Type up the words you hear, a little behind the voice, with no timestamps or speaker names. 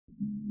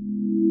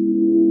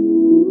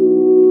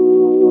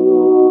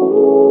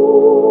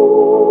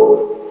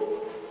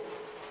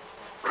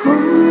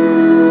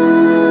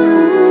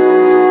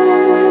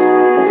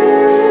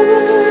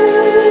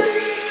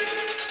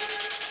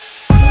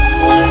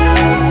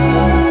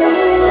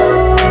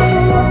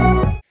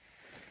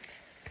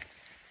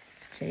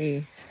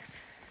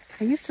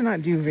used to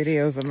not do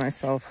videos of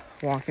myself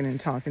walking and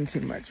talking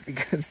too much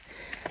because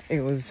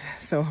it was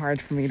so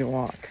hard for me to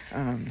walk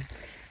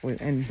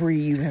and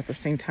breathe at the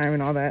same time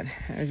and all that.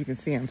 As you can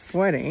see, I'm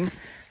sweating,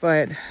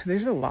 but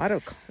there's a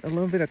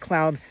little bit of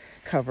cloud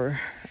cover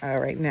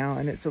right now,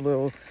 and it's a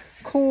little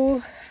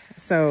cool.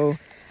 So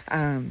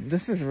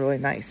this is really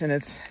nice, and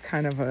it's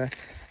kind of a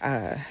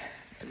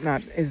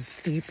not as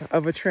steep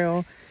of a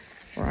trail.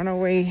 We're on our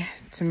way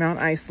to Mount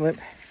Islip.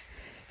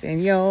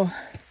 Danielle,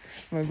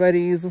 my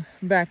buddy's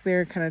back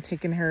there kind of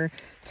taking her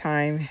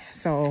time,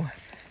 so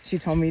she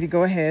told me to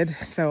go ahead.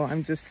 So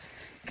I'm just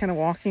kind of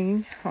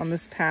walking on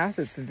this path.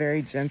 It's a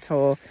very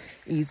gentle,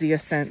 easy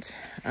ascent.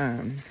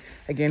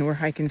 Again, we're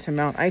hiking to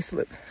Mount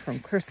Islip from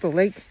Crystal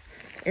Lake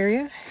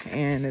area,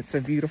 and it's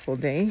a beautiful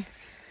day.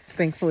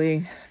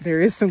 Thankfully, there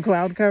is some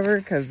cloud cover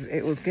because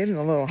it was getting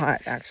a little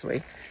hot,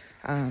 actually.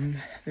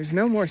 There's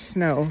no more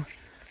snow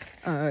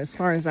as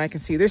far as I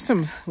can see. There's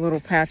some little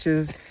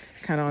patches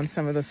kind of on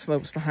some of the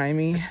slopes behind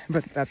me,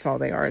 but that's all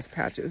they are, is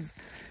patches.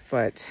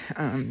 But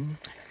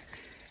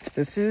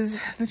this is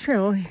the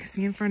trail you can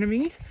see in front of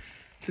me.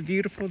 It's a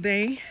beautiful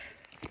day,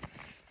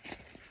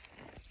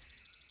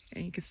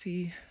 and you can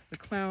see the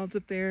clouds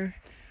up there.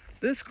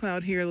 This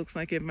cloud here looks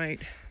like it might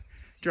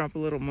drop a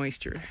little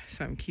moisture,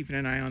 so I'm keeping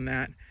an eye on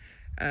that.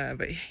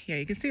 But yeah,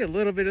 you can see a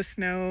little bit of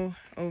snow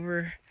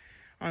over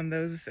on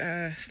those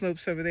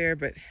slopes over there,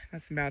 but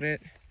that's about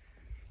it.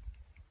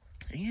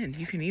 And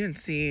you can even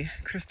see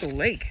Crystal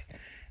Lake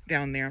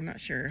down there. I'm not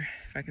sure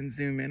if I can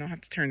zoom in. I'll have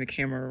to turn the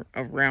camera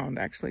around,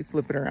 actually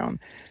flip it around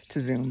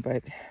to zoom,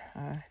 but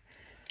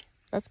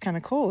that's kind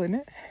of cool, isn't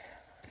it?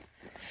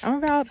 I'm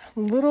about a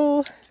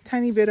little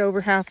tiny bit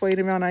over halfway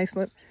to Mount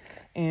Islip,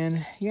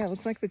 and yeah, it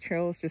looks like the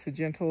trail is just a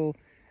gentle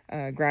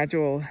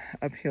gradual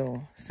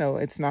uphill, so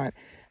it's not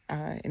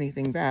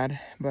anything bad.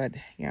 But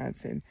yeah,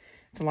 it's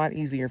a lot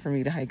easier for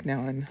me to hike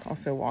now and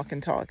also walk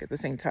and talk at the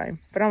same time.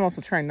 But I'm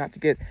also trying not to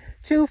get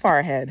too far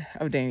ahead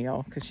of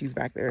Danielle because she's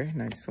back there,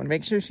 and I just want to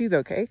make sure she's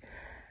okay.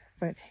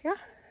 But yeah,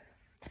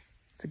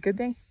 it's a good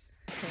day.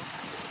 Okay.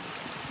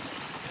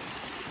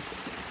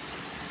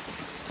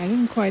 I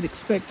didn't quite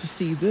expect to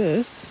see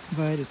this,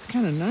 but it's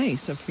kind of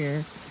nice up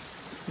here.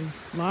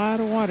 There's a lot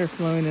of water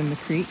flowing in the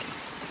creek,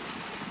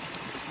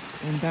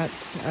 and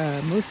that's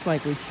most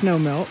likely snow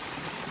melt.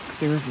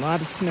 There was a lot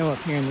of snow up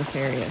here in this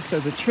area. So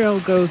the trail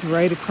goes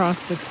right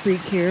across the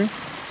creek here,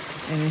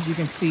 and as you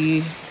can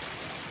see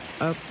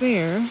up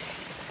there,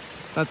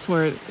 that's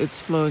where it's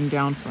flowing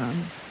down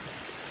from.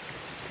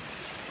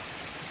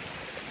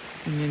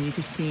 And then you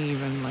can see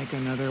even like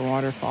another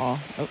waterfall.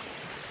 Oh,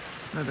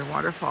 another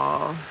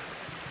waterfall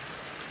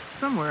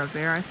somewhere up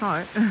there. I saw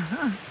it.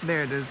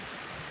 There it is.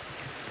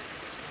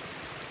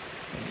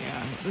 But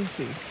yeah, this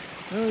is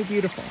really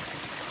beautiful.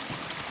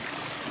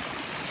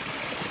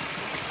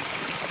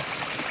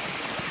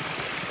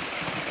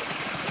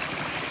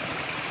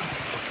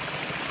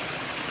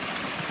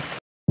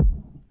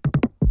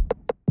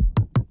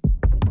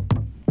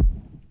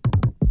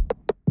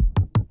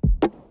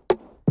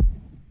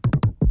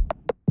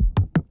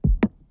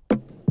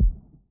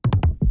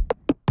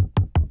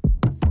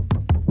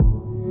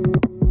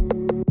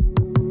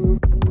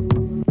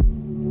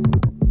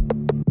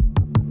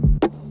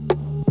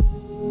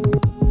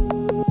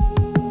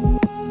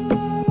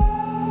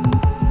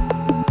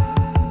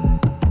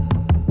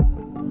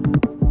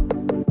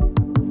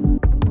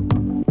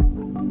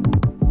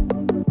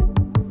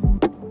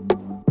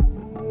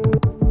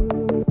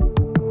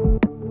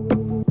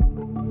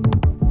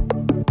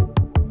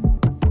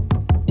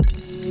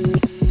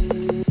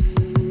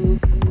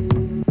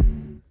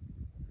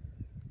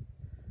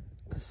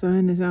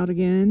 Sun is out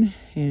again,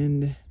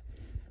 and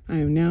I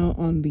am now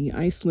on the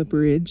Islip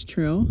Ridge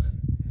Trail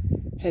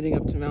heading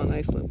up to Mount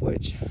Islip,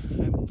 which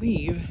I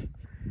believe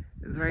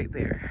is right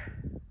there.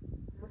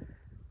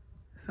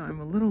 So I'm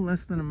a little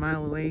less than a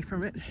mile away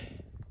from it,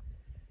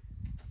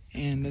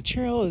 and the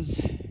trail is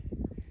a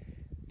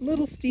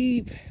little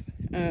steep,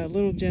 a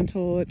little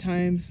gentle at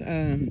times,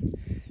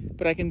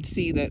 but I can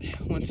see that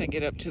once I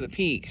get up to the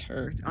peak,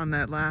 or on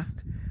that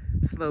last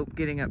slope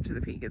getting up to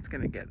the peak, it's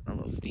going to get a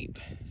little steep.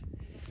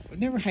 I've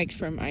never hiked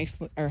from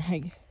Islip, or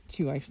hiked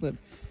to Islip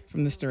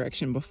from this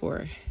direction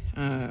before.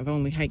 I've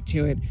only hiked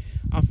to it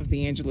off of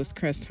the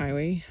Crest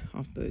Highway,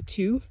 off the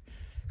 2,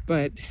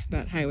 but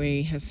that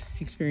highway has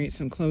experienced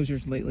some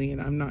closures lately, and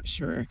I'm not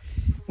sure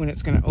when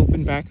it's going to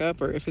open back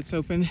up or if it's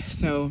open.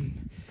 So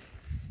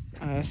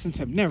since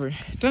I've never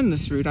done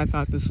this route, I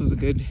thought this was a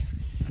good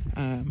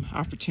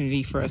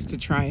opportunity for us to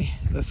try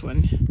this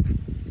one.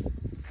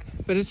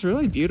 But it's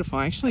really beautiful.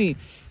 I actually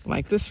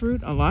like this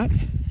route a lot.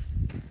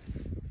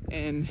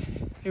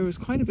 And there was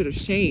quite a bit of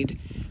shade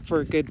for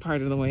a good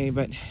part of the way,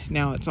 but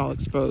now it's all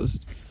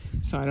exposed.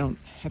 So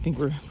I think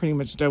we're pretty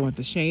much done with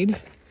the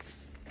shade.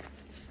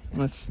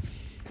 Unless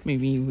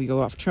maybe we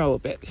go off trail a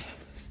bit.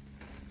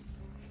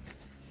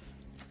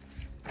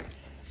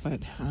 But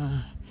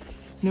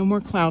no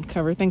more cloud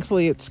cover.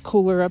 Thankfully it's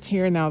cooler up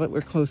here now that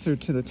we're closer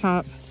to the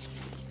top.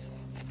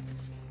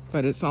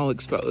 But it's all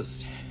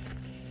exposed.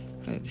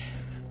 But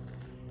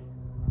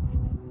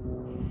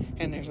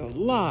And there's a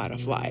lot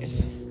of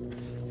flies.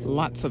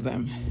 Lots of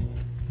them.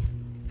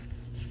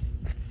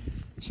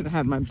 Should have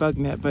had my bug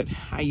net, but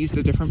I used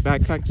a different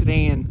backpack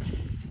today and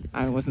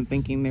I wasn't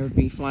thinking there would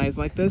be flies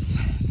like this.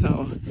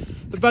 So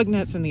the bug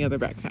net's in the other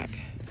backpack.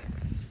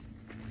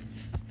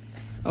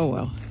 Oh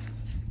well.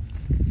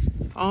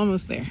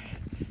 Almost there.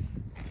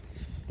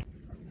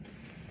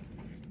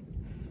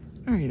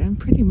 Alright, I'm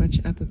pretty much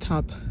at the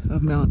top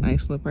of Mount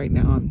Islip right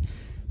now. I'm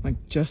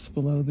like just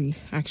below the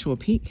actual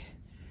peak.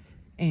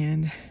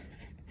 And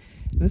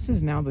this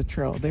is now the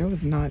trail. There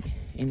was not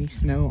any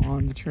snow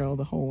on the trail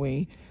the whole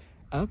way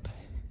up.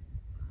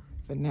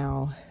 But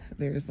now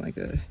there's like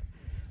a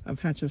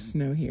patch of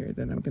snow here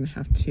that I'm gonna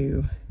have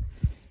to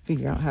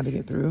figure out how to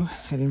get through.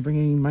 I didn't bring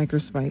any micro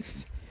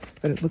spikes,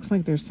 but it looks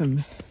like there's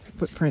some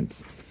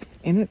footprints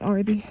in it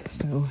already,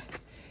 so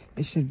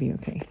it should be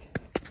okay.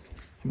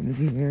 I'm gonna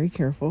be very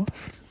careful.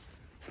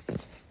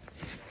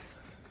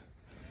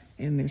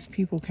 And there's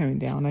people coming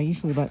down. I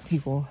usually let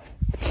people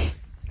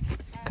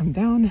come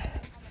down,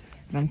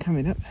 but I'm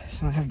coming up,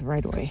 so I have the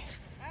right of way.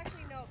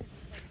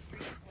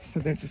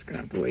 So they're just gonna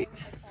have to wait.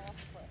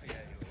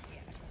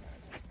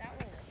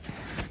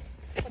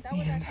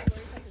 And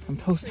I'm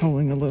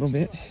post-holing a little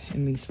bit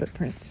in these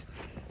footprints,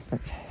 but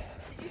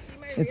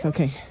it's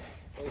okay.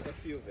 Oh, a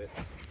few of it.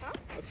 Huh?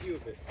 A few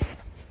of it.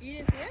 You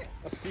didn't see it?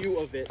 A few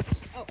of it.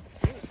 Oh,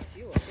 a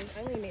few of it.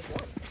 I only made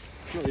one.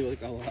 Really,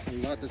 like a lot.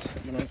 That's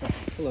when I thought,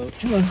 hello.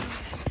 Hello.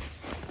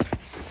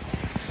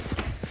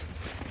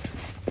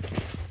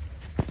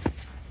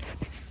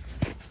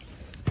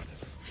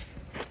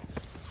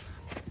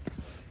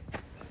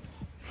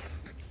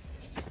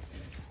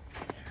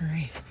 All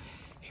right,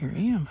 here I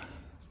am.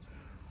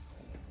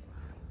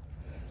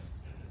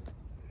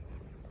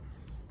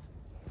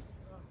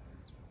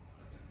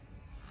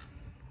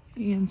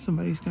 And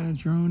somebody's got a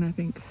drone, I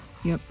think.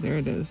 Yep, there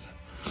it is.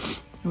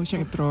 I wish I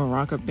could throw a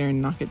rock up there and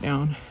knock it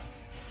down.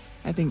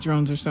 I think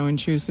drones are so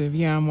intrusive.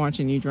 Yeah, I'm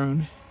watching you,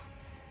 drone.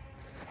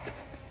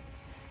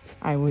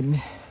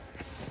 I'm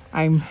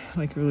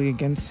like really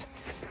against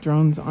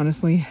drones,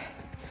 honestly.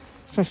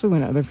 Especially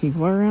when other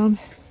people are around.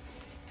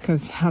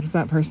 Because how does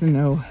that person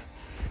know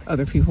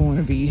other people want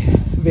to be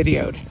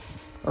videoed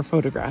or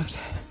photographed?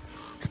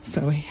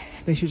 So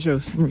they should show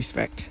some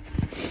respect.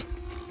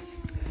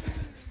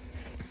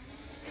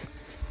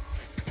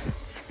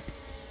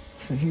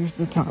 So here's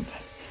the top.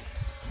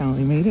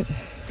 Finally made it.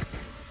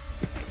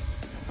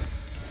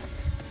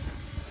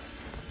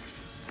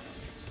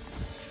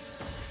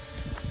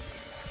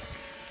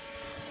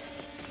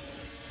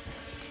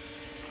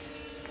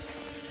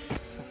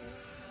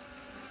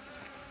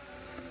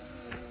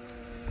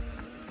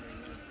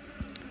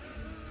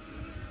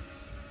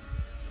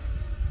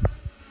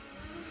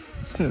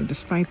 So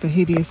despite the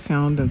hideous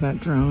sound of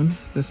that drone,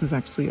 this is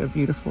actually a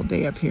beautiful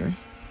day up here.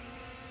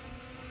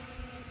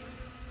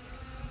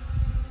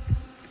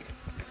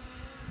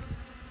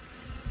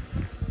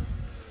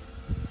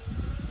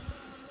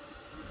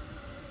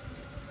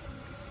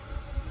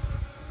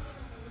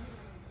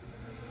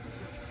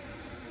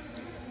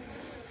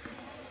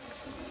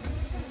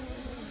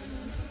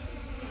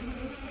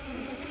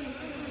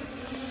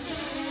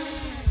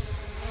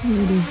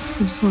 There it is. I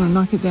just want to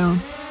knock it down.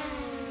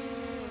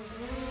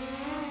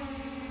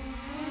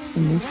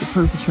 And there's the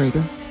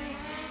perpetrator.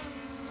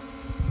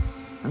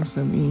 I'm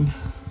so mean.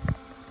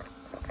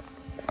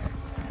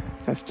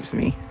 That's just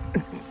me.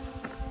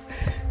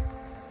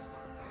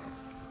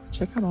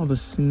 Check out all the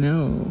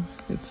snow.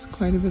 It's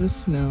quite a bit of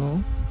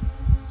snow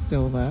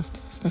still left,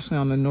 especially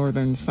on the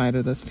northern side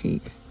of this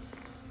peak,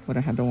 what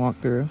I had to walk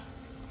through.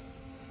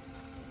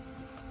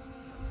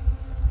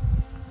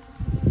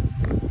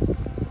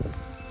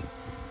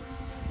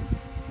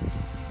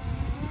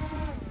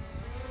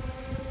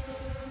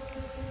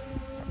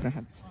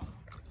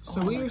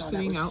 So we are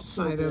sitting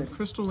outside of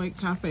Crystal Lake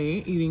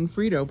Cafe eating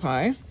frito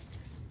pie.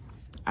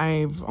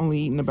 I've only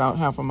eaten about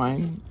half of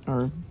mine,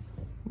 or a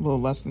little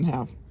less than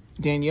half.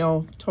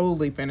 Danielle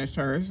totally finished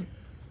hers.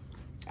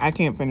 I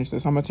can't finish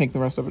this. I'm gonna take the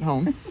rest of it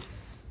home.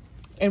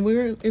 And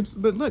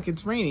but look,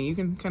 it's raining. You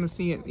can kind of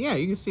see it. Yeah,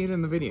 you can see it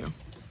in the video.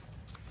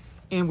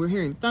 And we're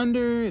hearing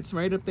thunder. It's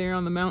right up there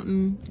on the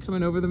mountain,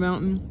 coming over the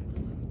mountain.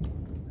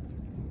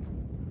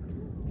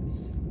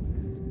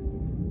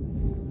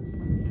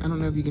 I don't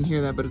know if you can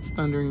hear that, but it's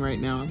thundering right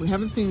now. We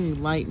haven't seen any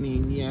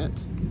lightning yet,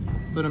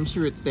 but I'm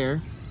sure it's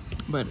there.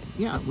 But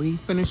yeah, we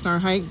finished our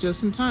hike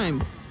just in time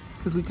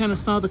because we kind of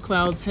saw the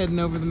clouds heading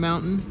over the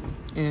mountain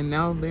and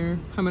now they're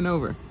coming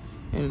over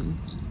and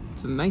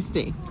it's a nice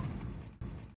day.